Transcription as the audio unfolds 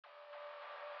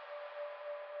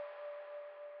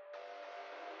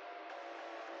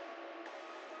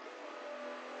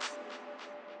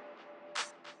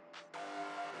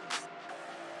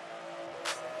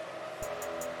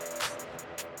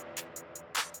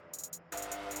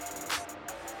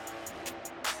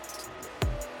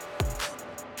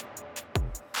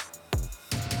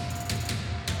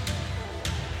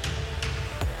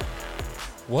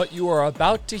What you are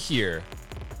about to hear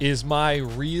is my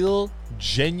real,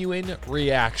 genuine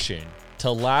reaction to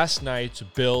last night's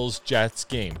Bills-Jets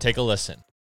game. Take a listen.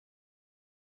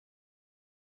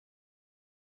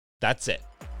 That's it.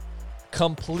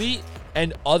 Complete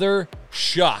and utter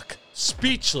shock.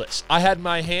 Speechless. I had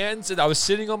my hands and I was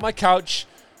sitting on my couch,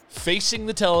 facing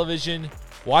the television,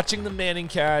 watching the Manning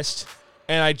cast,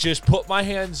 and I just put my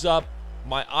hands up,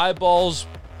 my eyeballs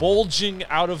bulging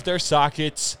out of their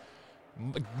sockets,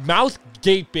 mouth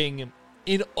gaping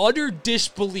in utter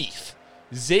disbelief.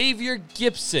 Xavier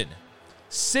Gipson,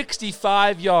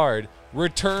 65-yard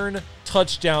return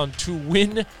touchdown to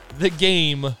win the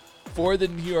game for the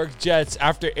New York Jets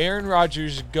after Aaron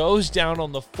Rodgers goes down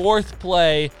on the fourth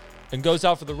play and goes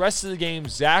out for the rest of the game.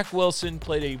 Zach Wilson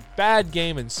played a bad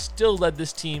game and still led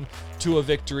this team to a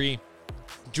victory.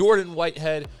 Jordan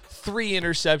Whitehead, 3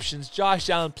 interceptions. Josh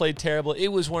Allen played terrible. It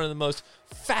was one of the most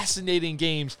fascinating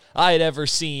games I had ever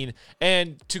seen.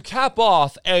 And to cap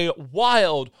off a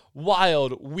wild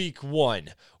week 1.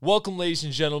 Welcome, ladies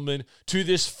and gentlemen, to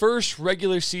this first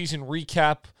regular season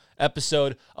recap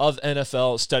episode of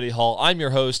NFL Study Hall. I'm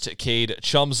your host, Cade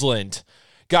Chumsland.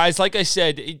 Guys, like I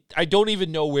said, I don't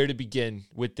even know where to begin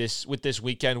with this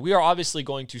weekend. We are obviously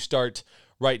going to start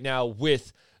right now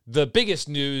with the biggest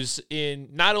news in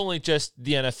not only just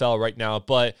the NFL right now,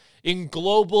 but in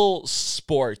global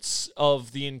sports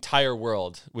of the entire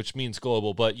world, which means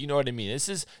global, but you know what I mean. This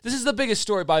is the biggest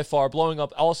story by far, blowing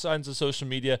up all sides of social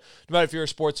media, no matter if you're a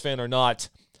sports fan or not.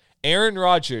 Aaron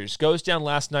Rodgers goes down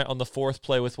last night on the fourth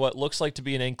play with what looks like to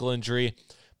be an ankle injury,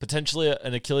 potentially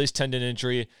an Achilles tendon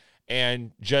injury.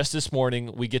 And just this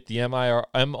morning, we get the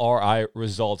MRI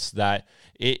results that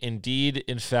it indeed,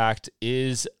 in fact,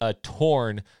 is a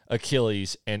torn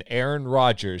Achilles, and Aaron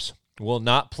Rodgers will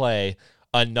not play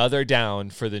another down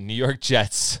for the New York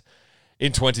Jets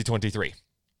in 2023.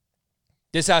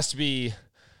 This has to be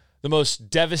the most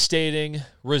devastating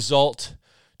result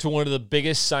to one of the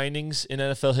biggest signings in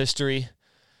NFL history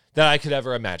that I could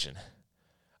ever imagine.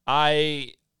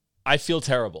 I feel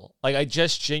terrible. Like, I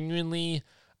just genuinely...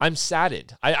 I'm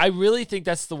saddened. I really think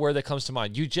that's the word that comes to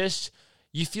mind.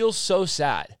 You feel so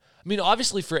sad. I mean,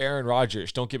 obviously for Aaron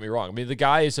Rodgers, don't get me wrong. I mean, the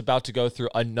guy is about to go through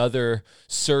another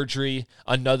surgery,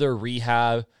 another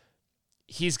rehab.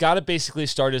 He's got to basically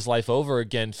start his life over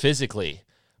again physically.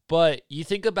 But you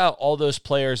think about all those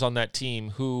players on that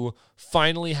team who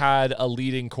finally had a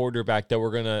leading quarterback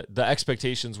that the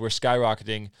expectations were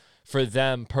skyrocketing for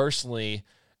them personally.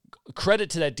 Credit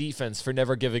to that defense for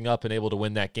never giving up and able to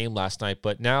win that game last night.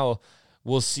 But now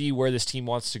we'll see where this team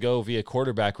wants to go via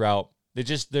quarterback route.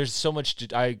 There's so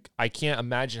much, I can't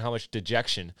imagine how much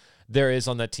dejection there is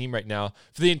on that team right now.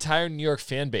 For the entire New York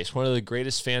fan base, one of the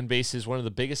greatest fan bases, one of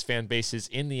the biggest fan bases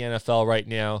in the NFL right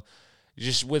now,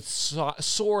 just with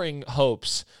soaring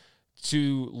hopes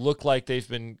to look like they've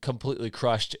been completely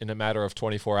crushed in a matter of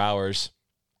 24 hours.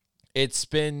 It's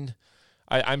been...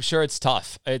 I'm sure it's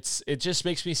tough. It just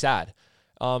makes me sad.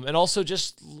 And also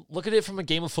just look at it from a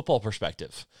game of football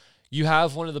perspective. You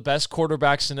have one of the best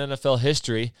quarterbacks in NFL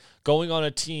history going on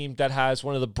a team that has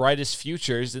one of the brightest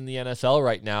futures in the NFL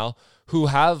right now, who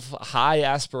have high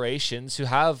aspirations, who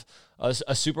have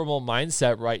a Super Bowl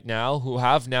mindset right now, who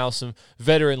have now some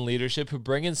veteran leadership, who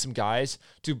bring in some guys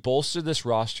to bolster this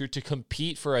roster to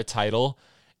compete for a title.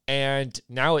 And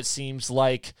now it seems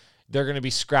like they're going to be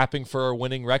scrapping for a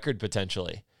winning record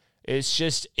potentially.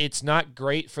 It's not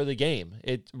great for the game.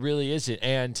 It really isn't.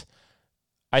 And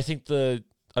I think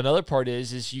another part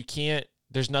is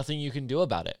there's nothing you can do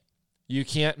about it. You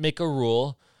can't make a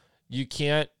rule. You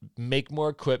can't make more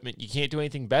equipment. You can't do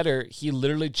anything better. He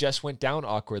literally just went down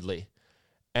awkwardly.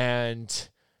 And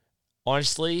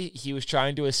honestly, he was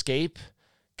trying to escape.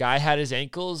 Guy had his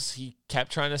ankles. He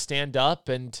kept trying to stand up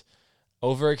and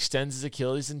overextends his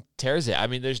Achilles and tears it. I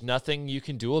mean, there's nothing you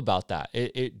can do about that.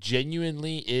 It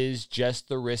genuinely is just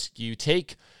the risk you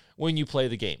take when you play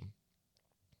the game.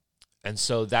 And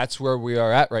so that's where we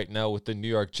are at right now with the New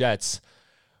York Jets.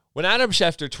 When Adam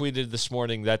Schefter tweeted this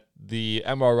morning that the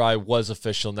MRI was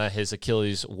official and that his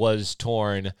Achilles was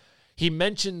torn, he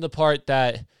mentioned the part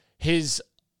that his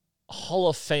Hall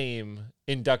of Fame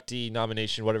inductee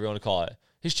nomination, whatever you want to call it,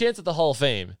 his chance at the Hall of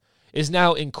Fame is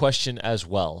now in question as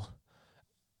well,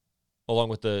 along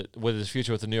with his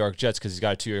future with the New York Jets, because he's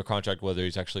got a 2-year contract, whether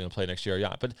he's actually going to play next year or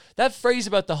not. But that phrase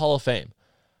about the Hall of Fame,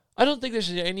 I don't think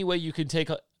there's any way you can take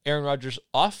Aaron Rodgers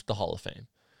off the Hall of Fame.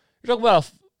 You're talking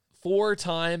about a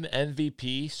 4-time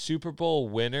MVP, Super Bowl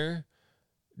winner,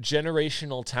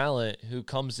 generational talent who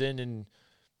comes in and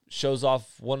shows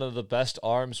off one of the best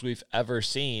arms we've ever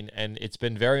seen, and it's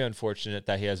been very unfortunate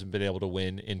that he hasn't been able to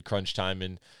win in crunch time.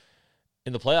 And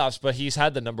in the playoffs, but he's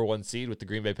had the number 1 seed with the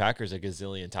Green Bay Packers a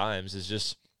gazillion times. It's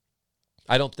just,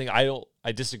 I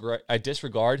disagree. I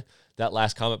disregard that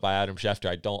last comment by Adam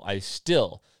Schefter. I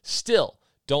still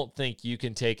don't think you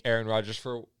can take Aaron Rodgers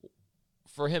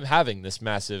for him having this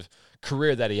massive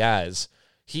career that he has.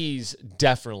 He's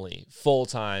definitely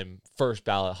full-time first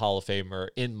ballot Hall of Famer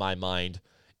in my mind,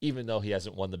 even though he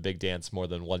hasn't won the big dance more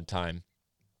than one time.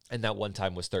 And that one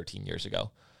time was 13 years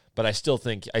ago. But I still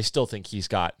think he's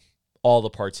got all the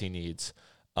parts he needs.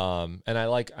 And I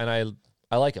like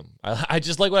him. I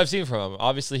just like what I've seen from him.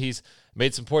 Obviously, he's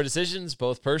made some poor decisions,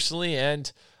 both personally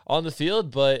and on the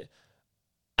field. But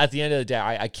at the end of the day,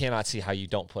 I cannot see how you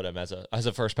don't put him as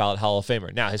a first ballot Hall of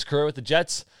Famer. Now, his career with the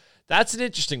Jets, that's an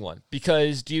interesting one,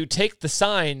 because do you take the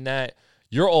sign that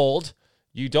you're old,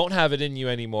 you don't have it in you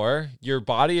anymore, your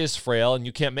body is frail, and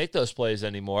you can't make those plays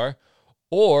anymore,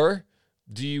 or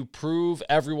do you prove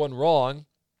everyone wrong,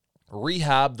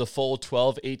 rehab the full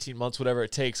 12, 18 months, whatever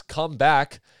it takes, come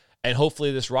back, and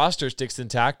hopefully this roster sticks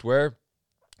intact where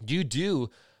you do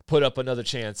put up another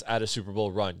chance at a Super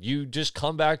Bowl run. You just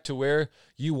come back to where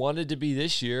you wanted to be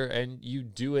this year and you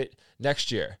do it next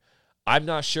year. I'm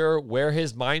not sure where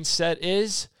his mindset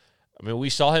is. I mean, we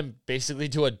saw him basically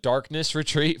do a darkness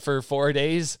retreat for 4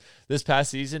 days this past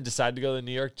season, decide to go to the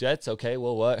New York Jets. Okay,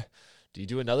 well, what? Do you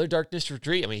do another darkness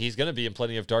retreat? I mean, he's going to be in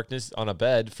plenty of darkness on a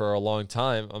bed for a long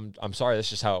time. I'm sorry, that's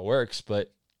just how it works,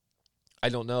 but I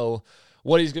don't know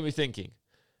what he's going to be thinking.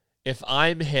 If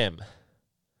I'm him,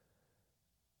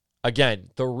 again,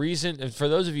 the reason, and for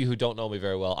those of you who don't know me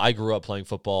very well, I grew up playing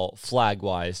football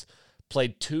flag-wise,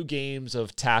 played 2 games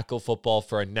of tackle football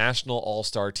for a national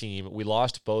all-star team. We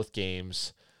lost both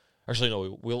games. Actually,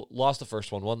 no, we lost the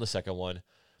first one, won the second one.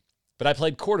 But I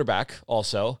played quarterback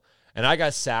also, and I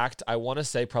got sacked, I want to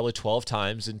say, probably 12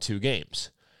 times in 2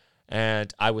 games.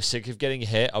 And I was sick of getting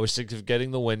hit. I was sick of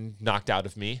getting the wind knocked out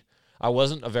of me. I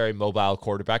wasn't a very mobile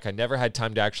quarterback. I never had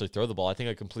time to actually throw the ball. I think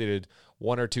I completed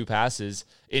 1 or 2 passes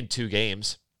in 2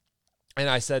 games. And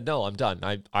I said, no, I'm done.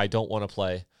 I don't want to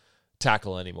play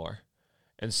tackle anymore.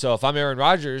 And so if I'm Aaron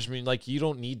Rodgers, I mean, like, you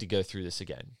don't need to go through this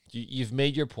again. You've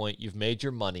made your point. You've made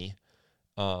your money.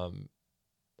 Now,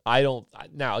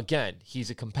 again, he's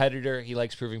a competitor. He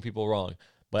likes proving people wrong.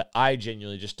 But I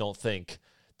genuinely just don't think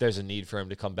there's a need for him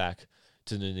to come back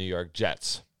to the New York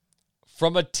Jets.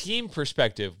 From a team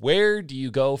perspective, where do you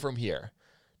go from here?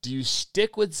 Do you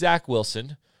stick with Zach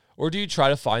Wilson, or do you try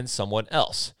to find someone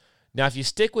else? Now, if you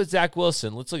stick with Zach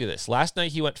Wilson, let's look at this. Last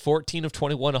night, he went 14 of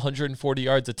 21, 140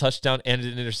 yards, a touchdown, and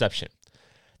an interception.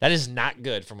 That is not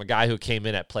good from a guy who came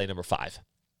in at play number 5.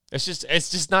 It's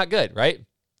just not good, right?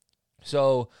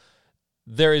 So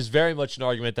there is very much an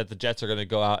argument that the Jets are going to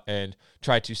go out and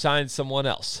try to sign someone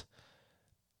else.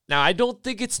 Now, I don't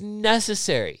think it's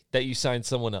necessary that you sign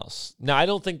someone else. Now, I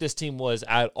don't think this team was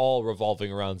at all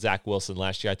revolving around Zach Wilson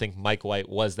last year. I think Mike White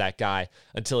was that guy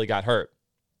until he got hurt.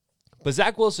 But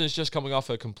Zach Wilson is just coming off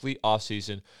a complete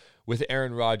offseason with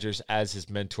Aaron Rodgers as his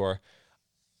mentor.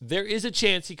 There is a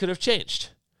chance he could have changed.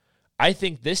 I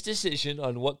think this decision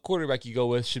on what quarterback you go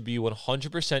with should be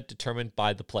 100% determined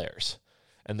by the players.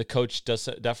 And the coach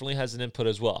definitely has an input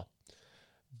as well.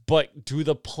 But do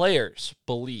the players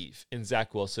believe in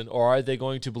Zach Wilson, or are they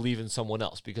going to believe in someone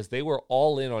else? Because they were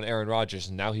all in on Aaron Rodgers,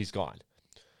 and now he's gone.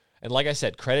 And like I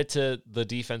said, credit to the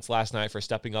defense last night for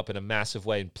stepping up in a massive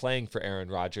way and playing for Aaron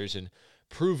Rodgers and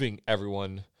proving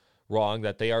everyone wrong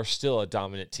that they are still a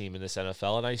dominant team in this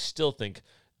NFL. And I still think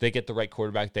they get the right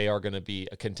quarterback, they are going to be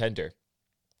a contender.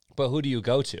 But who do you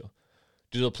go to?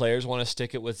 Do the players want to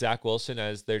stick it with Zach Wilson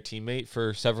as their teammate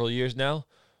for several years now?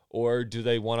 Or do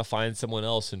they want to find someone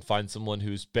else and find someone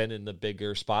who's been in the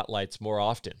bigger spotlights more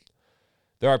often?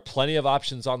 There are plenty of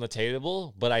options on the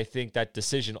table, but I think that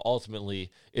decision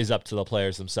ultimately is up to the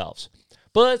players themselves.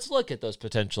 But let's look at those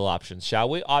potential options, shall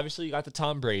we? Obviously, you got the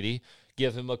Tom Brady.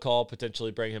 Give him a call,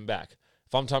 potentially bring him back.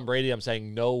 If I'm Tom Brady, I'm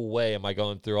saying no way am I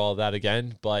going through all of that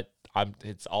again, but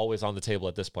it's always on the table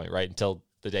at this point, right, until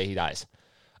the day he dies.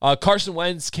 Carson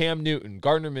Wentz, Cam Newton,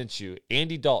 Gardner Minshew,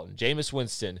 Andy Dalton, Jameis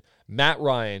Winston, Matt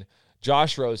Ryan,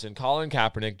 Josh Rosen, Colin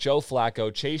Kaepernick, Joe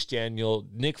Flacco, Chase Daniel,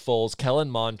 Nick Foles, Kellen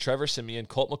Mond, Trevor Siemian,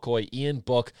 Colt McCoy, Ian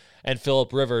Book, and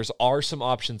Phillip Rivers are some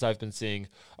options I've been seeing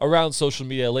around social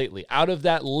media lately. Out of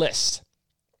that list,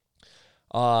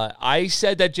 I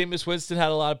said that Jameis Winston had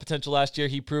a lot of potential last year.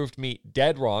 He proved me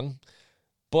dead wrong.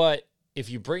 But if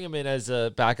you bring him in as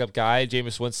a backup guy,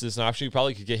 Jameis Winston is an option. You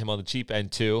probably could get him on the cheap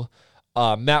end too.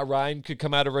 Matt Ryan could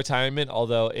come out of retirement,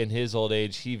 although in his old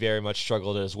age, he very much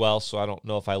struggled as well, so I don't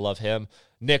know if I love him.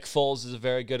 Nick Foles is a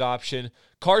very good option.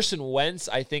 Carson Wentz,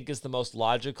 I think, is the most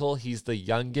logical. He's the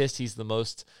youngest. He's the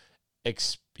most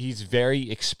he's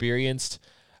very experienced.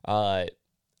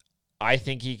 I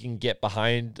think he can get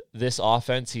behind this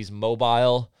offense. He's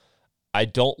mobile. I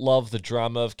don't love the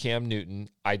drama of Cam Newton.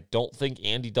 I don't think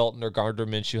Andy Dalton or Gardner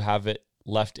Minshew have it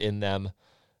left in them.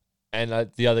 And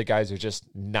the other guys are just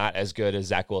not as good as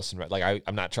Zach Wilson. Like,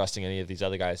 I'm not trusting any of these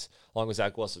other guys along with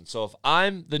Zach Wilson. So if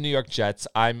I'm the New York Jets,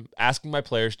 I'm asking my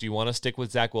players, do you want to stick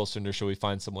with Zach Wilson or should we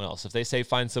find someone else? If they say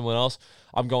find someone else,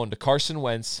 I'm going to Carson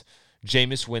Wentz,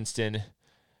 Jameis Winston,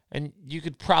 and you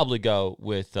could probably go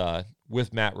with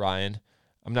Matt Ryan.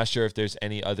 I'm not sure if there's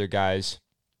any other guys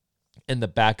in the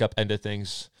backup end of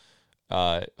things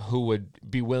who would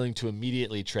be willing to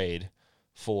immediately trade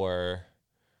for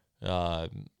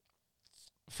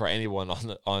anyone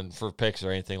for picks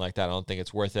or anything like that. I don't think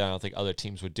it's worth it. I don't think other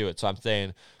teams would do it. So I'm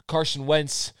saying Carson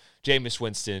Wentz, Jameis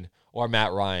Winston, or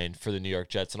Matt Ryan for the New York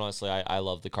Jets. And honestly, I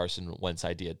love the Carson Wentz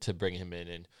idea to bring him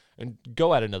in and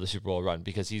go at another Super Bowl run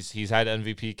because he's had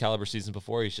MVP caliber seasons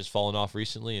before. He's just fallen off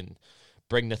recently, and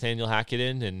bring Nathaniel Hackett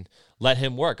in and let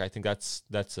him work. I think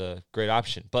that's a great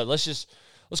option. But let's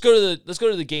go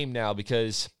to the game now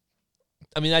because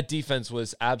I mean that defense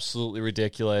was absolutely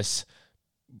ridiculous,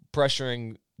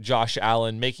 pressuring Josh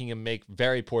Allen, making him make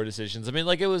very poor decisions. I mean,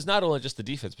 like, it was not only just the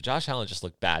defense, but Josh Allen just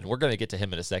looked bad. We're going to get to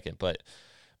him in a second, but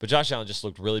Josh Allen just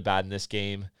looked really bad in this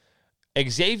game.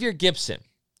 Xavier Gipson,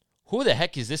 who the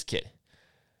heck is this kid?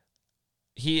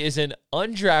 He is an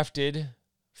undrafted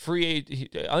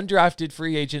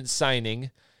free agent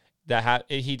signing that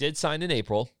he did sign in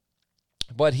April,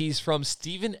 but he's from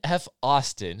Stephen F.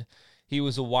 Austin. He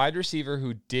was a wide receiver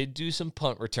who did do some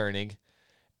punt returning,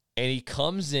 and he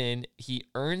comes in, he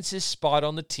earns his spot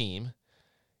on the team.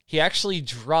 He actually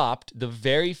dropped the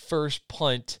very first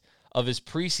punt of his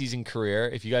preseason career.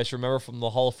 If you guys remember from the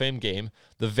Hall of Fame game,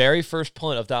 the very first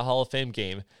punt of that Hall of Fame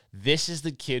game, this is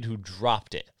the kid who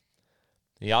dropped it.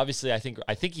 He obviously, I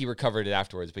think he recovered it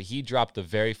afterwards, but he dropped the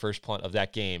very first punt of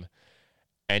that game.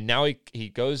 And now he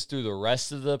goes through the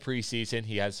rest of the preseason.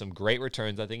 He has some great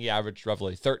returns. I think he averaged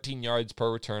roughly 13 yards per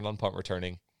return on punt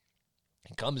returning.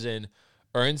 He comes in,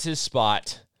 earns his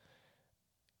spot.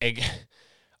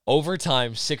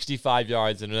 Overtime, 65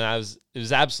 yards, and it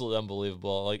was absolutely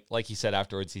unbelievable. Like he said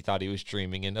afterwards, he thought he was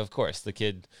dreaming, and of course, the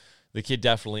kid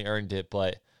definitely earned it.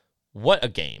 But what a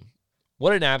game!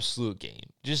 What an absolute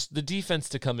game! Just the defense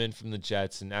to come in from the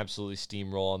Jets and absolutely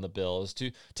steamroll on the Bills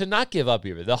to not give up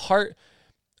either. The heart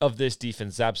of this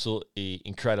defense is absolutely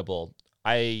incredible.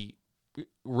 I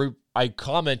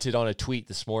commented on a tweet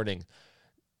this morning,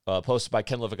 posted by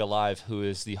Ken LaVicka Live, who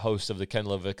is the host of the Ken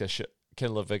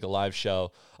LaVicka Live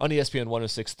show on ESPN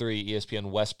 106.3,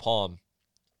 ESPN West Palm.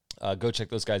 Go check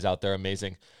those guys out. They're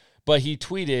amazing. But he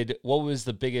tweeted, what was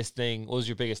your biggest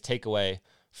takeaway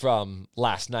from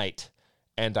last night?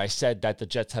 And I said that the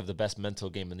Jets have the best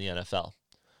mental game in the NFL.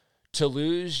 To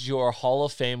lose your Hall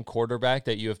of Fame quarterback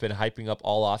that you have been hyping up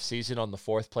all offseason on the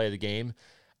fourth play of the game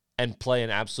and play an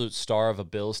absolute star of a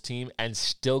Bills team and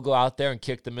still go out there and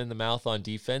kick them in the mouth on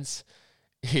defense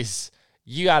is...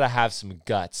 You got to have some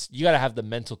guts. You got to have the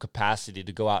mental capacity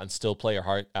to go out and still play your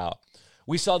heart out.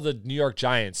 We saw the New York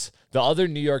Giants, the other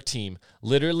New York team,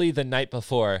 literally the night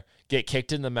before, get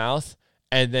kicked in the mouth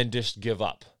and then just give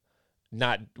up,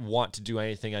 not want to do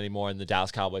anything anymore, and the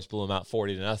Dallas Cowboys blew them out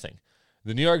 40-0.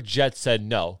 The New York Jets said,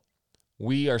 no,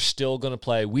 we are still going to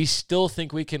play. We still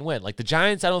think we can win. Like the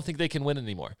Giants, I don't think they can win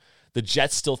anymore. The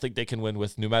Jets still think they can win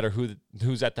with no matter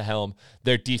who's at the helm.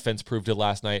 Their defense proved it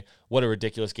last night. What a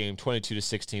ridiculous game.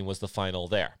 22-16 was the final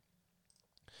there.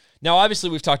 Now, obviously,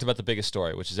 we've talked about the biggest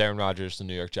story, which is Aaron Rodgers, the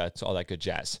New York Jets, all that good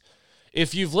jazz.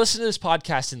 If you've listened to this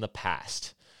podcast in the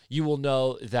past, you will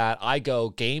know that I go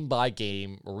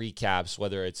game-by-game recaps,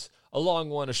 whether it's a long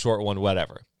one, a short one,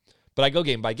 whatever. But I go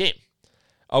game by game.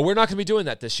 We're not going to be doing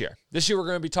that this year. This year, we're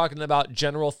going to be talking about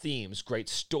general themes, great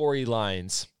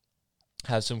storylines,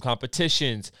 have some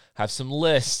competitions, have some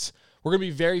lists. We're going to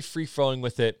be very free-flowing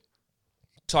with it,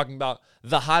 talking about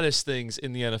the hottest things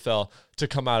in the NFL to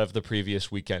come out of the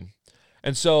previous weekend.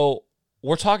 And so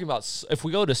we're talking about, if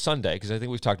we go to Sunday, because I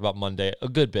think we've talked about Monday a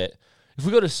good bit. If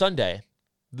we go to Sunday,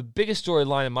 the biggest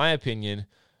storyline, in my opinion,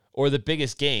 or the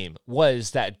biggest game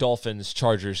was that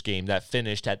Dolphins-Chargers game that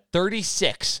finished at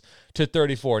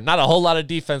 36-34. Not a whole lot of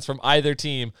defense from either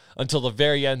team until the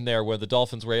very end there where the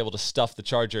Dolphins were able to stuff the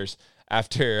Chargers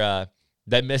after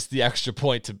they missed the extra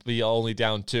point to be only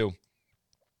down 2.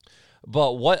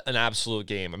 But what an absolute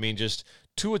game. I mean, just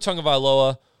Tua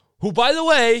Tagovailoa, who, by the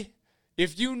way,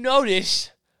 if you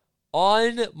notice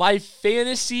on my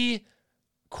fantasy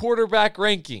quarterback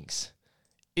rankings,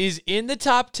 is in the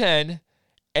top 10.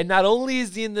 And not only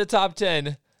is he in the top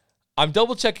 10, I'm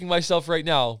double checking myself right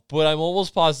now, but I'm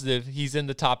almost positive he's in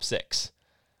the top 6.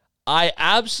 I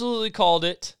absolutely called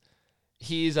it.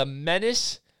 He's a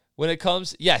menace when it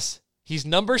comes. Yes, he's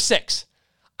number 6.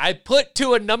 I put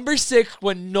Tua number 6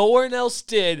 when no one else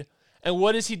did. And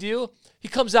what does he do? He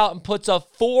comes out and puts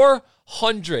up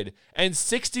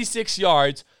 466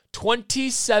 yards,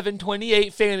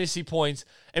 28 fantasy points,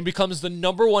 and becomes the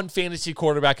number 1 fantasy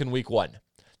quarterback in week 1.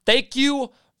 Thank you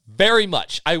very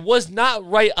much. I was not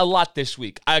right a lot this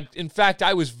week. In fact,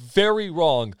 I was very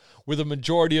wrong with a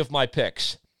majority of my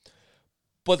picks.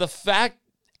 But the fact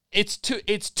it's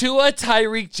Tua,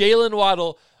 Tyreek, Jalen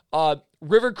Waddle,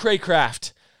 River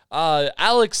Craycraft,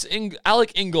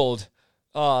 Alec Ingold,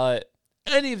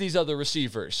 any of these other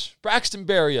receivers, Braxton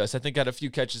Berrios, I think had a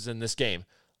few catches in this game.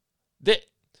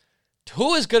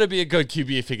 Tua is going to be a good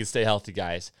QB if he can stay healthy,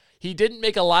 guys. He didn't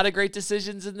make a lot of great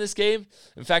decisions in this game.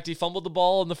 In fact, he fumbled the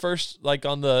ball on the first drive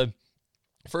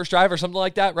or something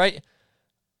like that, right?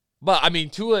 But I mean,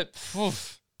 Tua's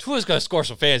going to score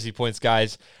some fantasy points,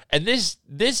 guys. And this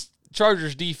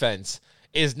Chargers defense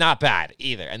is not bad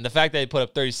either. And the fact that they put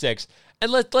up 36,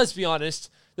 and let's be honest,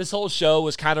 this whole show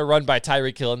was kind of run by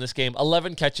Tyreek Hill in this game.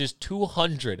 11 catches,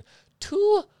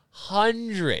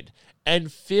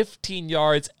 215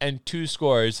 yards and 2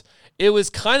 scores. It was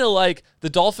kind of like the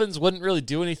Dolphins wouldn't really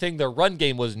do anything. Their run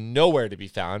game was nowhere to be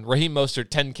found. Raheem Mostert,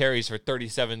 10 carries for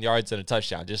 37 yards and a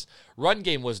touchdown. Just run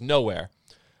game was nowhere.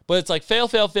 But it's like fail.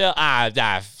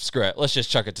 Screw it. Let's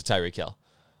just chuck it to Tyreek Hill.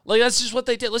 Like, that's just what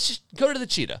they did. Let's just go to the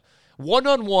cheetah.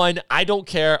 One-on-one, I don't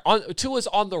care. Tua's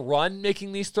on the run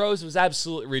making these throws. It was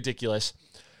absolutely ridiculous.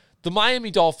 The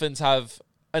Miami Dolphins have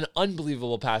an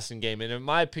unbelievable passing game. And in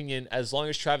my opinion, as long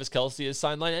as Travis Kelce is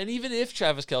sidelined, and even if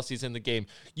Travis Kelce is in the game,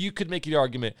 you could make the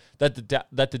argument that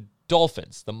the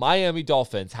Dolphins, the Miami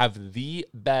Dolphins, have the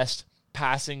best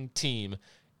passing team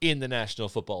in the National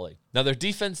Football League. Now, their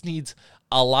defense needs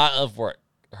a lot of work.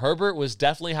 Herbert was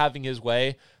definitely having his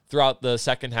way throughout the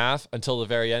second half until the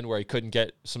very end where he couldn't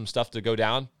get some stuff to go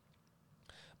down.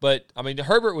 But, I mean,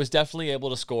 Herbert was definitely able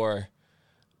to score.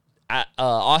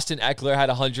 Austin Eckler had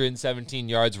 117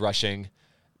 yards rushing.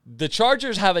 The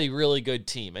Chargers have a really good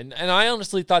team. And I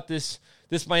honestly thought this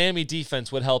Miami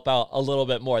defense would help out a little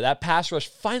bit more. That pass rush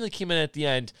finally came in at the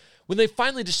end when they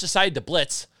finally just decided to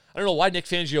blitz. I don't know why Nick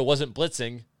Fangio wasn't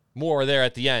blitzing more there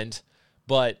at the end,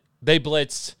 but they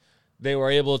blitzed. They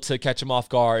were able to catch him off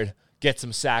guard, get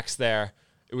some sacks there.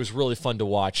 It was really fun to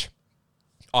watch,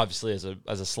 obviously as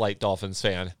a slight Dolphins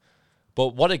fan.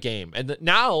 But what a game. And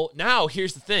now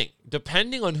here's the thing.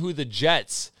 Depending on who the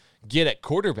Jets get at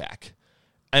quarterback,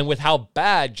 and with how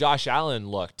bad Josh Allen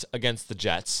looked against the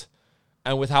Jets,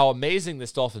 and with how amazing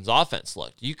this Dolphins offense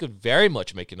looked, you could very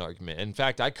much make an argument. In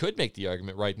fact, I could make the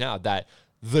argument right now that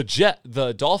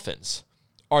the Dolphins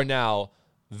are now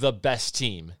the best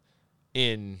team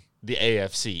in the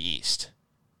AFC East.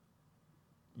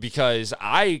 Because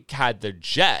I had the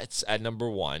Jets at number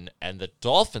 1 and the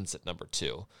Dolphins at number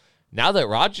 2. Now that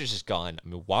Rodgers is gone, I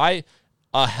mean, why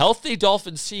a healthy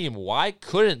Dolphins team, why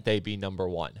couldn't they be number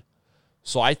 1?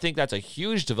 So I think that's a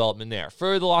huge development there.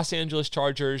 For the Los Angeles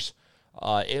Chargers,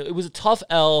 it was a tough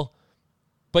L,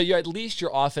 but at least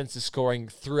your offense is scoring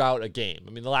throughout a game. I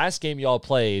mean, the last game y'all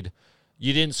played,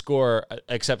 you didn't score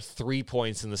except 3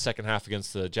 points in the second half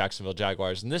against the Jacksonville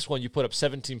Jaguars. In this one, you put up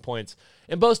 17 points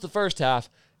in both the first half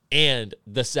and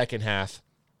the second half.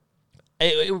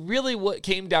 It really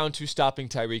came down to stopping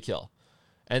Tyreek Hill,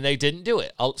 and they didn't do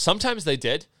it. Sometimes they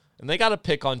did, and they got a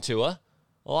pick on Tua.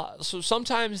 So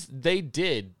sometimes they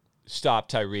did stop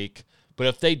Tyreek, but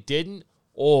if they didn't,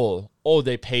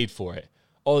 they paid for it.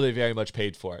 They very much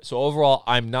paid for it. So overall,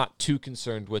 I'm not too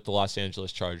concerned with the Los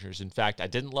Angeles Chargers. In fact, I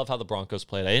didn't love how the Broncos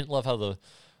played. I didn't love how the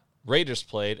Raiders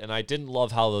played, and I didn't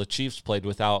love how the Chiefs played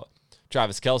without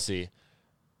Travis Kelce.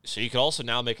 So you could also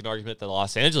now make an argument that the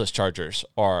Los Angeles Chargers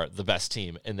are the best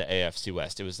team in the AFC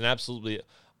West. It was an absolutely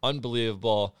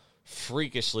unbelievable,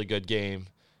 freakishly good game.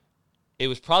 It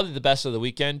was probably the best of the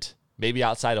weekend, maybe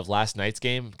outside of last night's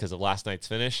game because of last night's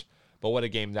finish. But what a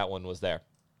game that one was there.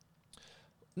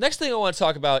 Next thing I want to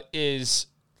talk about is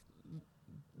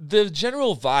the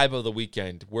general vibe of the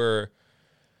weekend where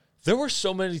there were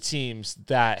so many teams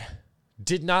that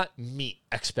did not meet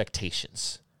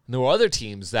expectations. And there were other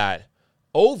teams that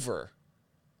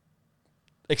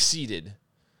over-succeeded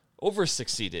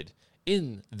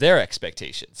in their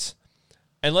expectations.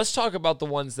 And let's talk about the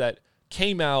ones that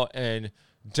came out and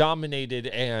dominated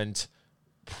and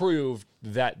proved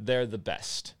that they're the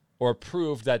best, or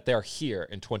proved that they're here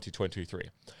in 2023.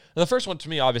 And the first one to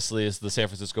me, obviously, is the San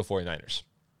Francisco 49ers.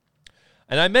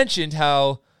 And I mentioned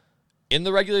how In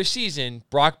the regular season,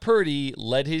 Brock Purdy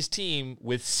led his team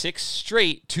with 6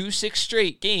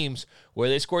 straight games where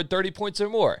they scored 30 points or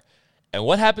more. And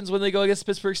what happens when they go against the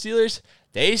Pittsburgh Steelers?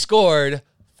 They scored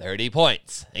 30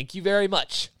 points. Thank you very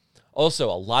much. Also,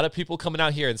 a lot of people coming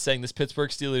out here and saying this Pittsburgh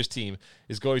Steelers team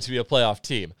is going to be a playoff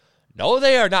team. No,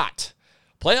 they are not.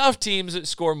 Playoff teams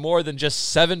score more than just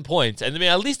 7 points. And I mean,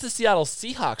 at least the Seattle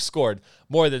Seahawks scored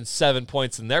more than 7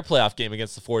 points in their playoff game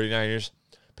against the 49ers.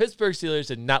 Pittsburgh Steelers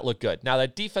did not look good. Now,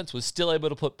 that defense was still able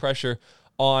to put pressure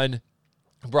on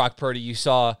Brock Purdy. You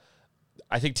saw,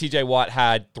 I think TJ Watt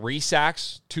had 3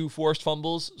 sacks, 2 forced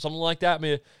fumbles, something like that. I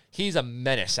mean, he's a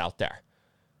menace out there.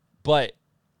 But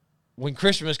when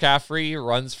Christian McCaffrey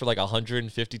runs for like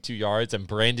 152 yards and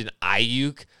Brandon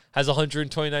Ayuk has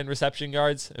 129 reception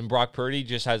yards and Brock Purdy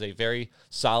just has a very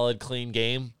solid, clean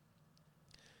game,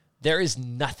 there is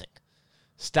nothing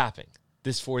stopping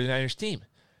this 49ers team.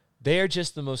 They are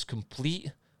just the most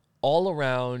complete,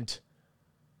 all-around.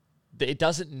 It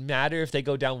doesn't matter if they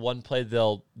go down one play.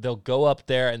 They'll go up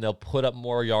there and they'll put up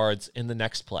more yards in the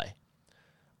next play.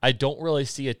 I don't really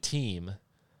see a team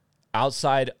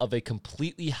outside of a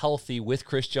completely healthy, with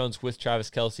Chris Jones, with Travis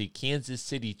Kelce, Kansas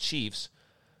City Chiefs,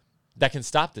 that can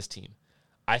stop this team.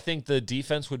 I think the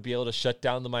defense would be able to shut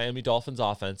down the Miami Dolphins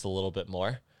offense a little bit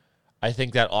more. I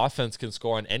think that offense can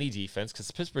score on any defense because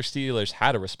the Pittsburgh Steelers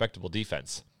had a respectable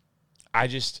defense. I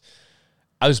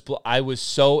was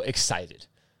so excited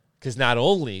because not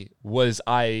only was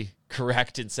I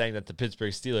correct in saying that the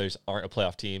Pittsburgh Steelers aren't a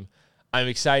playoff team, I'm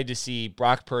excited to see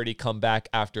Brock Purdy come back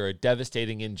after a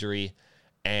devastating injury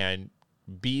and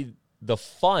be the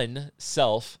fun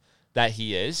self that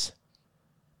he is.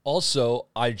 Also,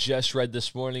 I just read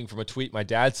this morning from a tweet my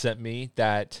dad sent me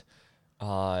that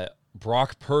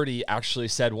Brock Purdy actually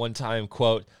said one time,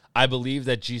 quote, "I believe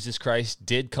that Jesus Christ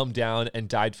did come down and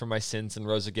died for my sins and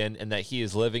rose again, and that he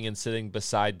is living and sitting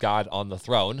beside God on the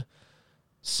throne."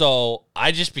 So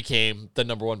I just became the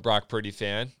number 1 Brock Purdy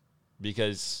fan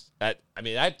because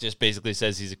that just basically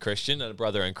says he's a Christian and a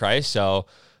brother in Christ. So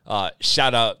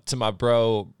shout out to my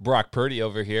bro Brock Purdy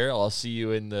over here. I'll see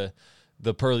you in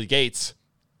the pearly gates.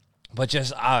 But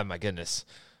just, oh my goodness.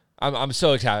 I'm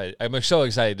so excited. I'm so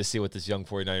excited to see what this young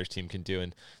 49ers team can do.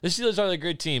 And the Steelers are a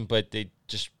good team, but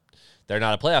they're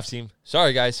not a playoff team.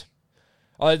 Sorry, guys.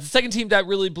 The second team that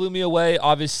really blew me away,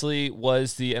 obviously,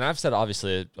 was and I've said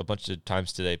obviously a bunch of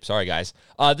times today. Sorry, guys.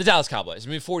 The Dallas Cowboys.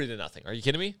 40-0. Are you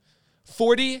kidding me?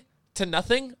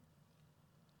 40-0.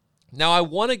 Now, I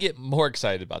want to get more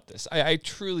excited about this. I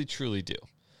truly, truly do.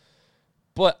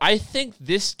 But I think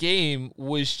this game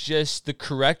was just the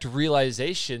correct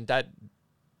realization that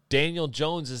Daniel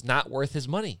Jones is not worth his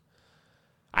money.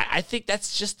 I think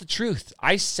that's just the truth.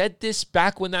 I said this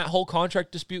back when that whole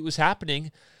contract dispute was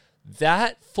happening.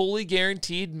 That fully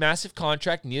guaranteed massive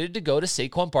contract needed to go to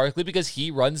Saquon Barkley because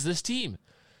he runs this team.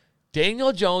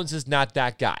 Daniel Jones is not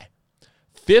that guy.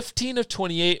 15 of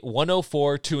 28,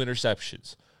 104, 2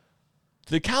 interceptions.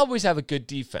 The Cowboys have a good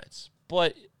defense,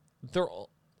 but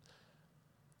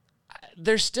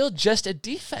they're still just a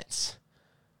defense.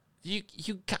 You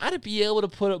got to be able to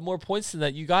put up more points than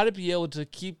that. You got to be able to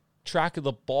keep track of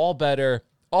the ball better.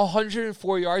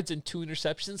 104 yards and 2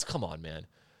 interceptions. Come on, man.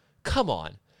 Come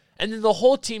on. And then the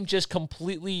whole team just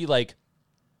completely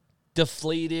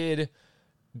deflated,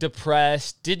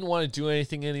 depressed, didn't want to do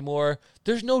anything anymore.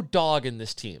 There's no dog in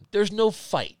this team. There's no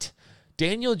fight.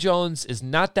 Daniel Jones is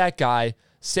not that guy.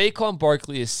 Saquon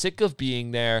Barkley is sick of being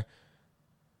there.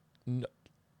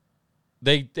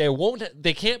 They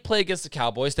can't play against the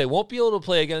Cowboys. They won't be able to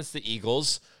play against the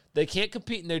Eagles. They can't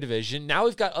compete in their division. Now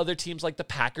we've got other teams like the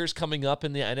Packers coming up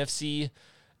in the NFC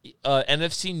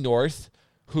North,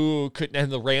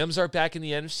 and the Rams are back in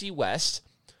the NFC West,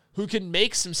 who can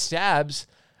make some stabs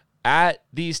at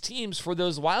these teams for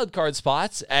those wild card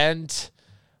spots. And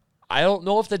I don't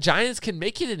know if the Giants can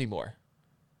make it anymore.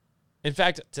 In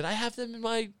fact, did I have them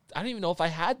I don't even know if I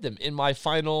had them in my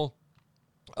final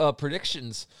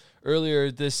predictions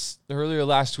earlier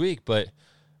last week, but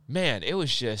man, it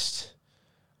was just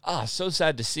so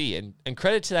sad to see. And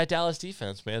credit to that Dallas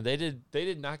defense, man. They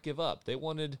did not give up. They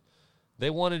wanted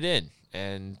in,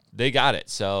 and they got it.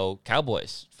 So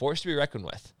Cowboys, forced to be reckoned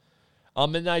with.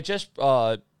 And I just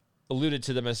alluded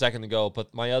to them a second ago,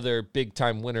 but my other big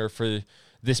time winner for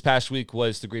this past week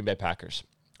was the Green Bay Packers.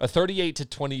 A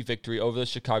 38-20 victory over the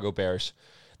Chicago Bears.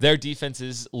 Their defense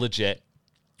is legit.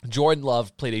 Jordan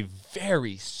Love played a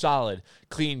very solid,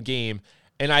 clean game.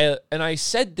 And I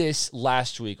said this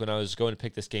last week when I was going to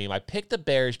pick this game. I picked the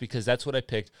Bears because that's what I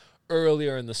picked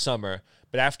earlier in the summer.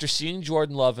 But after seeing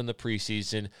Jordan Love in the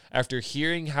preseason, after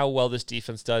hearing how well this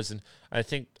defense does, and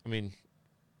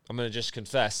I'm going to just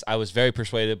confess, I was very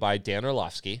persuaded by Dan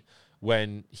Orlovsky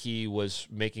when he was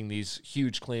making these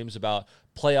huge claims about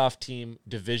playoff team,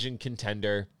 division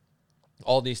contender,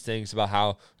 all these things about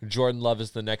how Jordan Love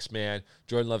is the next man.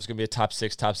 Jordan Love's going to be a top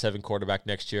 6, top 7 quarterback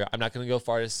next year. I'm not going to go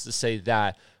far as to say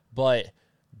that, but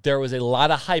there was a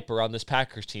lot of hype around this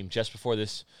Packers team just before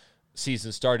this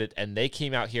season started, and they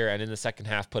came out here and in the second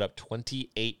half put up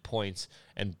 28 points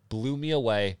and blew me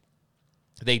away.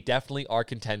 They definitely are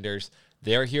contenders.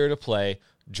 They're here to play.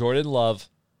 Jordan Love,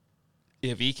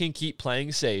 if he can keep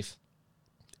playing safe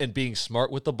and being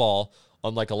smart with the ball,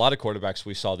 unlike a lot of quarterbacks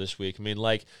we saw this week. I mean,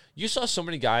 like, you saw so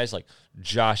many guys like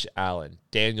Josh Allen,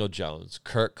 Daniel Jones,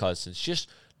 Kirk Cousins, just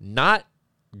not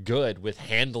good with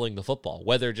handling the football,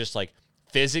 whether just like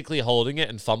physically holding it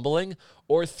and fumbling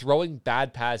or throwing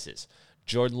bad passes.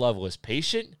 Jordan Love was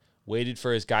patient, waited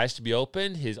for his guys to be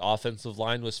open. His offensive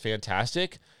line was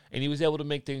fantastic, and he was able to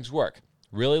make things work.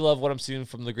 Really love what I'm seeing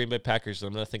from the Green Bay Packers, and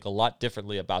I'm going to think a lot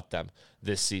differently about them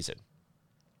this season.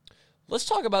 Let's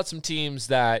talk about some teams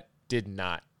that did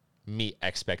not meet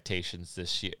expectations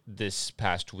this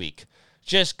past week.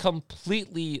 Just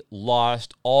completely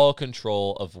lost all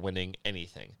control of winning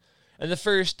anything. And the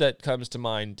first that comes to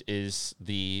mind is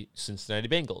the Cincinnati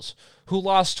Bengals, who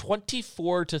lost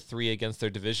 24-3 against their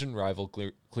division rival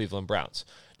Cleveland Browns.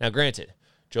 Now, granted,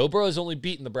 Joe Burrow has only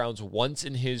beaten the Browns once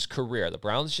in his career. The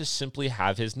Browns just simply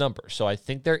have his number. So I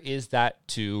think there is that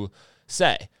to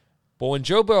say. But when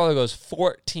Joe Burrow goes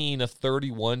 14 of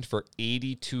 31 for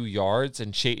 82 yards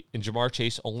and Ja'Marr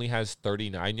Chase only has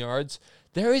 39 yards,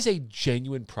 there is a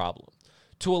genuine problem.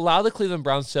 To allow the Cleveland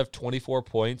Browns to have 24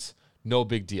 points, no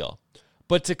big deal.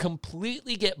 But to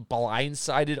completely get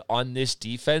blindsided on this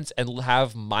defense and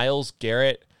have Myles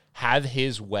Garrett have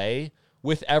his way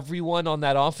with everyone on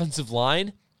that offensive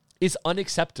line is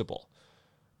unacceptable.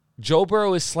 Joe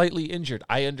Burrow is slightly injured.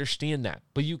 I understand that.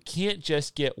 But you can't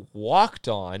just get walked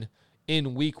on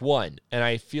in week 1. And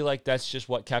I feel like that's just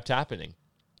what kept happening.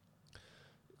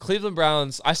 Cleveland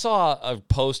Browns, I saw a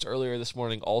post earlier this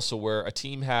morning also where a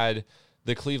team had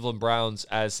the Cleveland Browns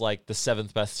as like the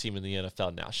 7th best team in the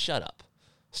NFL. Now, shut up.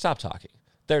 Stop talking.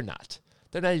 They're not.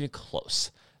 They're not even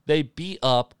close. They beat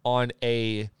up on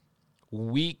a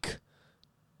weak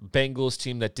Bengals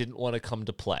team that didn't want to come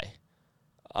to play.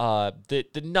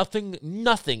 Nothing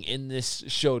in this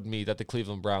showed me that the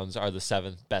Cleveland Browns are the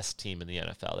 7th best team in the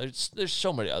NFL. There's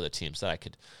so many other teams that I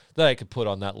could put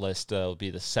on that list that will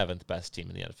be the 7th best team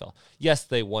in the NFL. Yes,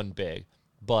 they won big,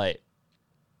 but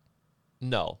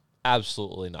no,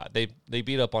 absolutely not. They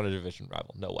beat up on a division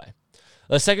rival. No way.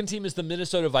 The second team is the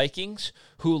Minnesota Vikings,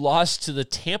 who lost to the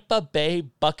Tampa Bay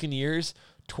Buccaneers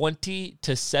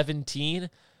 20-17.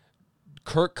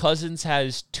 Kirk Cousins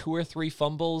has 2 or 3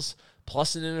 fumbles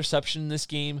plus an interception in this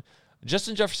game.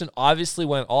 Justin Jefferson obviously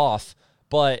went off,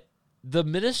 but the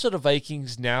Minnesota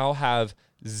Vikings now have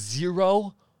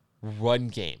 0 run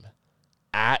game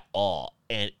at all,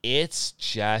 and it's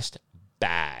just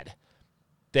bad.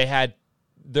 They had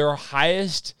their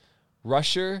highest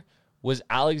rusher was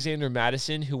Alexander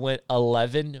Mattison, who went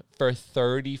 11 for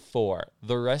 34.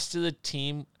 The rest of the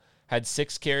team had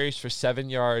 6 carries for 7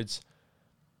 yards.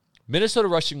 Minnesota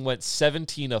rushing went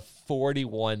 17 of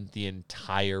 41 the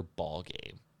entire ball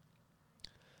game.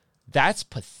 That's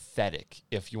pathetic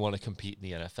if you want to compete in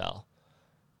the NFL.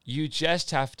 You just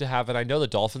have to have it. I know the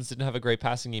Dolphins didn't have a great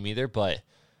passing game either, but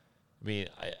I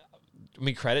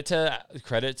mean, credit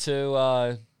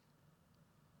to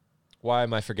why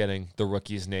am I forgetting the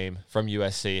rookie's name from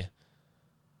USC?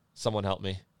 Someone help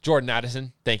me. Jordan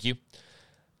Addison. Thank you.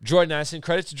 Jordan Addison.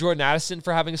 Credit to Jordan Addison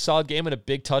for having a solid game and a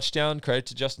big touchdown. Credit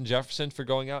to Justin Jefferson for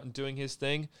going out and doing his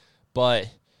thing. But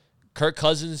Kirk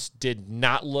Cousins did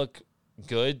not look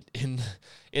good in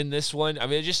this one. I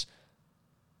mean,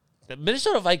 the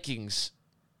Minnesota Vikings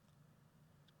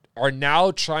are now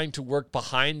trying to work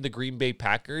behind the Green Bay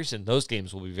Packers, and those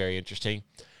games will be very interesting,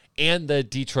 and the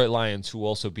Detroit Lions, who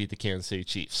also beat the Kansas City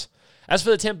Chiefs. As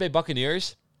for the Tampa Bay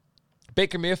Buccaneers,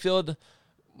 Baker Mayfield,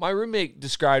 my roommate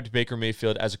described Baker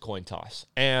Mayfield as a coin toss.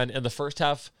 And in the first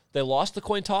half, they lost the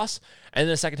coin toss, and in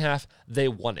the second half, they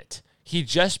won it. He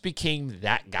just became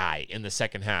that guy in the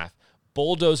second half,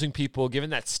 bulldozing people, giving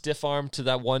that stiff arm to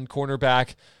that one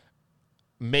cornerback,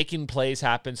 making plays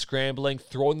happen, scrambling,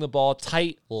 throwing the ball,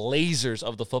 tight lasers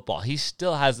of the football. He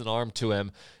still has an arm to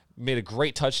him. Made a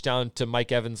great touchdown to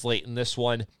Mike Evans late in this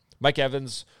one. Mike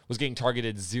Evans was getting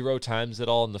targeted 0 times at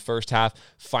all in the first half.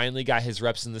 Finally got his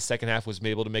reps in the second half, was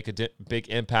able to make a big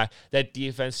impact. That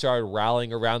defense started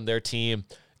rallying around their team,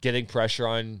 getting pressure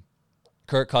on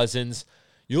Kirk Cousins.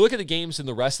 You look at the games in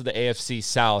the rest of the AFC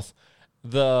South,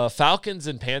 The Falcons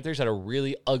and Panthers had a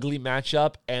really ugly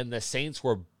matchup, and the Saints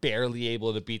were barely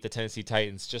able to beat the Tennessee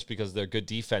Titans just because of their good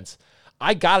defense.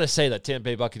 I got to say that Tampa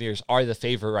Bay Buccaneers are the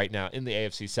favorite right now in the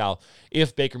AFC South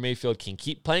if Baker Mayfield can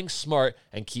keep playing smart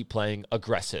and keep playing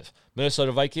aggressive.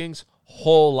 Minnesota Vikings,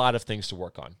 whole lot of things to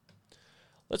work on.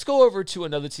 Let's go over to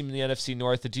another team in the NFC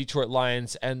North, the Detroit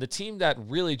Lions, and the team that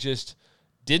really just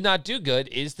did not do good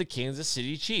is the Kansas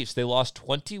City Chiefs. They lost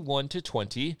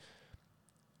 21-20.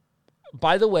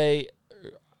 By the way,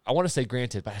 I want to say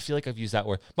granted, but I feel like I've used that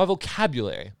word. My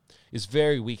vocabulary is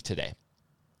very weak today.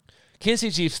 Kansas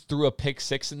City Chiefs threw a pick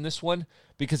six in this one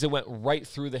because it went right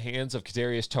through the hands of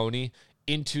Kadarius Toney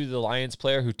into the Lions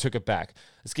player who took it back.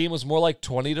 This game was more like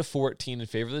 20-14 in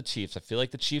favor of the Chiefs. I feel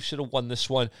like the Chiefs should have won this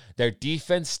one. Their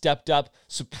defense stepped up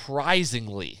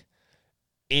surprisingly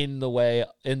in light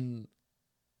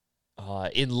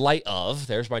of,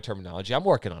 there's my terminology. I'm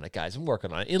working on it, guys. I'm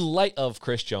working on it. In light of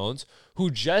Chris Jones, who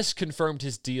just confirmed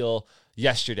his deal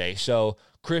yesterday. So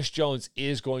Chris Jones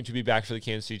is going to be back for the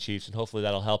Kansas City Chiefs, and hopefully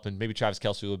that'll help. And maybe Travis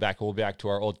Kelce will be back, and we'll be back to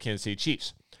our old Kansas City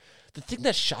Chiefs. The thing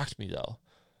that shocked me, though,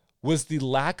 was the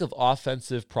lack of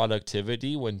offensive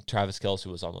productivity when Travis Kelce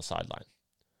was on the sideline.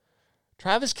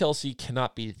 Travis Kelce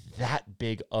cannot be that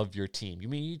big of your team. You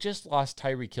mean you just lost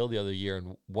Tyreek Hill the other year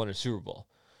and won a Super Bowl?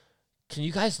 Can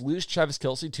you guys lose Travis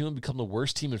Kelce to and become the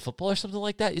worst team in football or something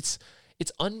like that? It's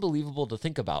unbelievable to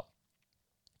think about.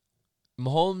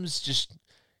 Mahomes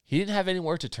he didn't have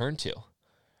anywhere to turn to.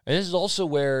 And this is also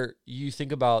where you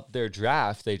think about their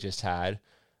draft they just had.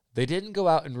 They didn't go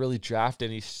out and really draft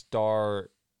any star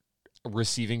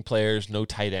receiving players, no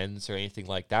tight ends or anything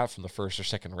like that from the first or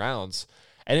second rounds.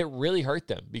 And it really hurt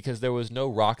them because there was no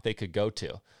rock they could go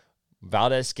to.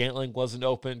 Valdez-Scantling wasn't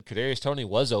open. Kadarius Toney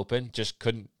was open, just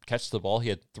couldn't catch the ball. He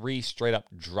had 3 straight-up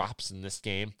drops in this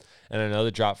game and another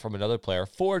drop from another player.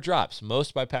 4 drops,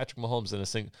 most by Patrick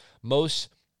Mahomes most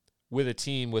with a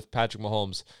team with Patrick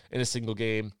Mahomes in a single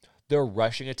game. Their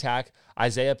rushing attack,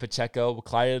 Isaiah Pacheco,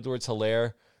 Clyde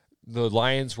Edwards-Helaire, the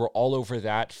Lions were all over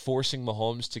that, forcing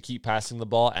Mahomes to keep passing the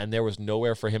ball, and there was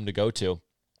nowhere for him to go to.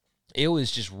 It was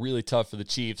just really tough for the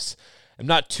Chiefs. I'm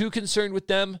not too concerned with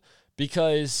them,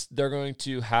 because they're going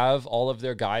to have all of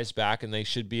their guys back and they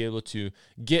should be able to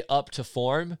get up to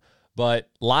form. But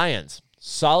Lions,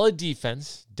 solid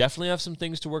defense, definitely have some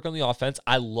things to work on the offense.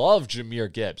 I love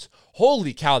Jahmyr Gibbs.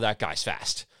 Holy cow, that guy's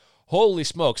fast. Holy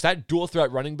smokes, that dual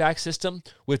threat running back system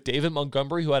with David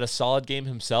Montgomery, who had a solid game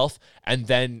himself, and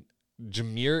then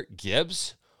Jahmyr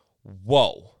Gibbs.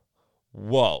 Whoa.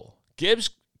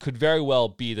 Gibbs could very well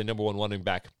be the number 1 running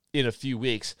back in a few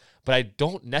weeks, but I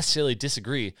don't necessarily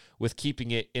disagree with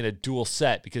keeping it in a dual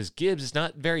set because Gibbs is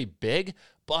not very big,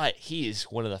 but he is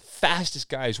one of the fastest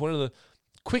guys, one of the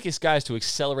quickest guys to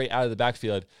accelerate out of the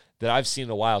backfield that I've seen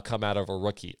in a while come out of a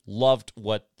rookie. Loved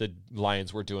what the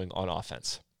Lions were doing on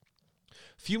offense.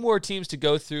 A few more teams to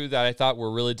go through that I thought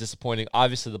were really disappointing.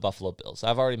 Obviously, the Buffalo Bills.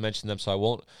 I've already mentioned them, so I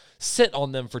won't sit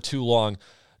on them for too long.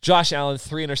 Josh Allen,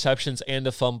 3 interceptions and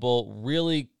a fumble,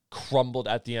 really crumbled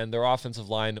at the end. Their offensive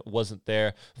line wasn't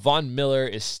there. Von Miller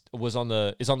is on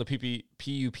the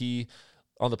PUP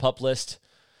on the PUP list.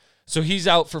 So he's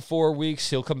out for 4 weeks.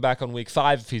 He'll come back on week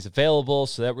 5 if he's available.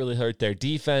 So that really hurt their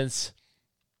defense.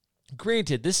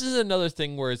 Granted, this is another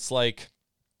thing where it's like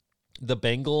the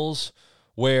Bengals,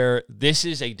 where this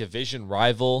is a division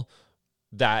rival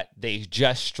that they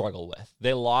just struggle with.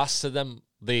 They lost to them.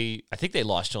 I think they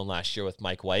lost to them last year with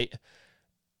Mike White.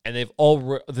 And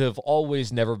they've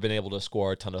always never been able to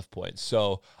score a ton of points.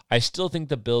 So I still think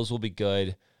the Bills will be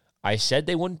good. I said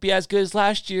they wouldn't be as good as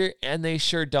last year, and they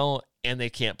sure don't. And they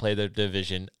can't play their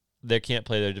division. They can't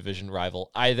play their division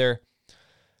rival either.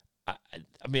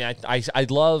 I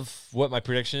love what my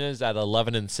prediction is at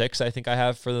 11-6. I think I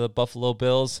have for the Buffalo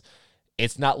Bills.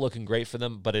 It's not looking great for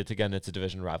them, but it's a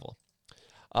division rival.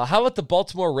 How about the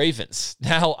Baltimore Ravens?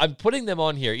 Now, I'm putting them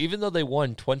on here, even though they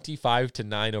won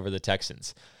 25-9 over the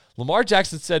Texans. Lamar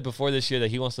Jackson said before this year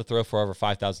that he wants to throw for over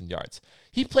 5,000 yards.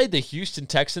 He played the Houston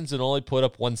Texans and only put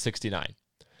up 169.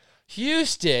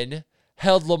 Houston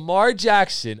held Lamar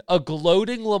Jackson, a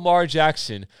gloating Lamar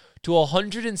Jackson, to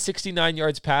 169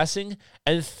 yards passing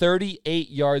and 38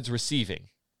 yards receiving.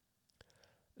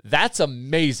 That's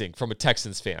amazing from a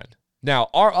Texans fan. Now,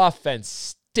 our offense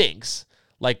stinks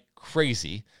like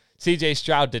crazy. CJ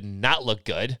Stroud did not look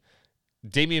good.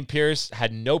 Dameon Pierce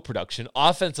had no production.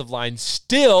 Offensive line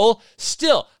still,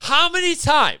 how many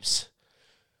times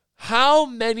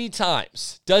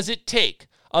does it take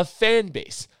a fan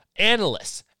base,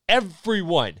 analysts,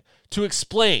 everyone to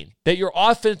explain that your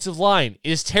offensive line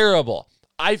is terrible?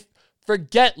 I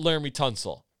forget Laremy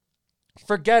Tunsil.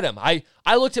 Forget him. I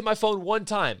looked at my phone one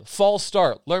time. False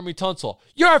start. Laremy Tunsil.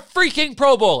 You're a freaking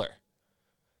Pro Bowler.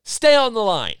 Stay on the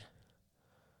line.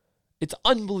 It's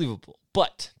unbelievable.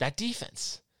 But that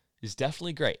defense is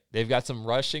definitely great. They've got some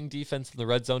rushing defense in the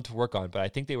red zone to work on, but I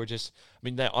think they were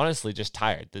they honestly just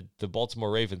tired. The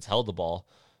Baltimore Ravens held the ball,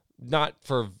 not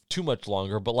for too much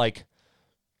longer, but like,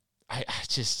 I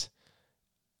just,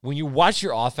 when you watch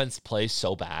your offense play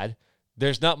so bad,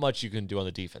 there's not much you can do on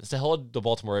the defense. To hold the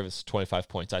Baltimore Ravens to 25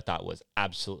 points, I thought was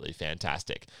absolutely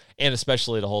fantastic. And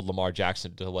especially to hold Lamar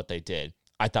Jackson to what they did,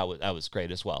 I thought that was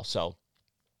great as well. So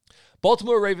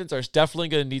Baltimore Ravens are definitely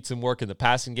going to need some work in the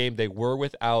passing game. They were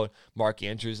without Mark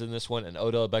Andrews in this one, and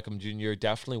Odell Beckham Jr.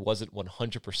 definitely wasn't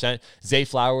 100%. Zay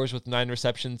Flowers with 9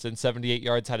 receptions and 78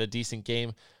 yards had a decent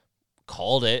game.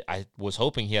 Called it. I was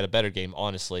hoping he had a better game,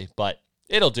 honestly, but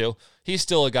it'll do. He's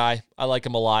still a guy. I like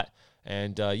him a lot.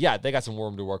 And yeah, they got some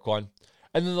room to work on.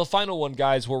 And then the final one,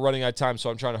 guys, we're running out of time,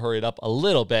 so I'm trying to hurry it up a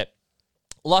little bit.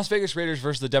 Las Vegas Raiders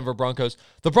versus the Denver Broncos.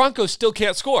 The Broncos still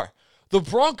can't score. The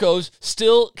Broncos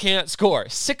still can't score.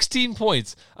 16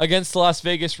 points against the Las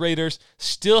Vegas Raiders,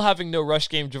 still having no rush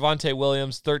game. Javonte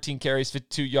Williams, 13 carries,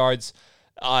 52 yards.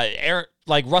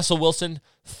 Russell Wilson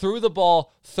threw the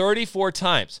ball 34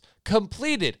 times,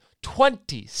 completed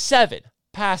 27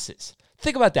 passes.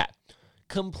 Think about that.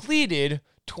 Completed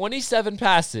 27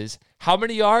 passes. How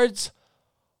many yards?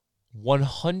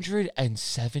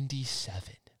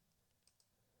 177.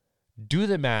 Do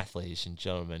the math, ladies and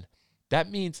gentlemen.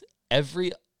 That means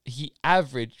he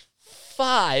averaged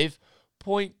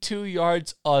 5.2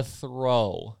 yards a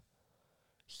throw.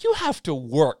 You have to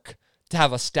work to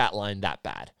have a stat line that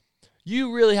bad.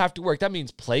 You really have to work. That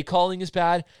means play calling is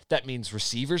bad. That means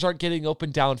receivers aren't getting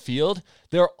open downfield.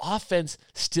 Their offense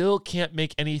still can't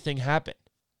make anything happen.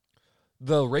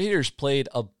 The Raiders played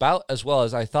about as well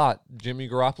as I thought. Jimmy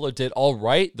Garoppolo did all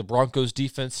right. The Broncos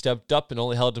defense stepped up and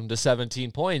only held him to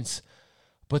 17 points.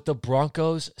 But the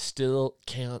Broncos still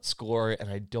can't score,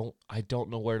 and I don't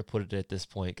know where to put it at this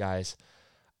point, guys.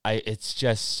 It's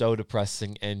just so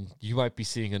depressing, and you might be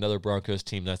seeing another Broncos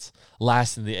team that's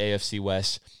last in the AFC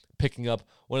West, picking up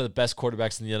one of the best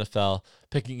quarterbacks in the NFL,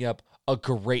 picking up a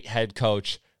great head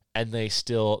coach, and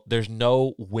there's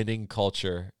no winning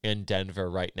culture in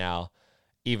Denver right now.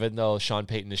 Even though Sean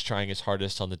Payton is trying his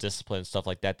hardest on the discipline and stuff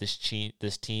like that, this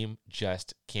team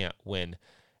just can't win.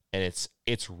 And it's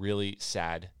really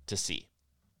sad to see.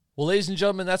 Well, ladies and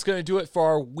gentlemen, that's going to do it for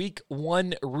our Week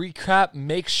 1 recap.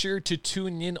 Make sure to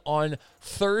tune in on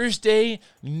Thursday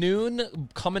noon,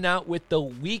 coming out with the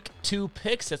Week 2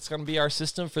 picks. That's going to be our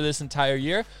system for this entire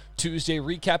year. Tuesday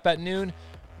recap at noon.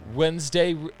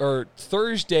 Thursday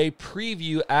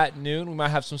preview at noon. We might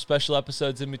have some special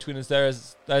episodes in between us there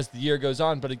as the year goes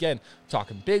on. But again,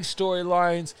 talking big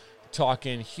storylines,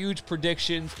 talking huge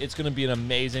predictions. It's going to be an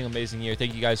amazing, amazing year.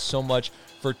 Thank you guys so much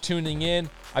for tuning in.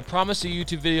 I promised a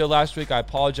YouTube video last week. I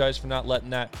apologize for not letting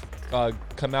that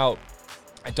come out.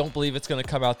 I don't believe it's going to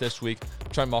come out this week.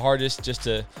 I'm trying my hardest just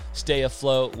to stay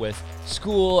afloat with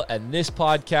school and this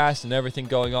podcast and everything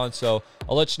going on. So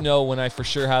I'll let you know when I for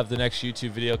sure have the next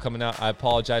YouTube video coming out. I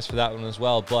apologize for that one as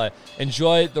well. But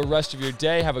enjoy the rest of your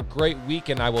day. Have a great week,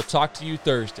 and I will talk to you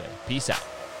Thursday. Peace out.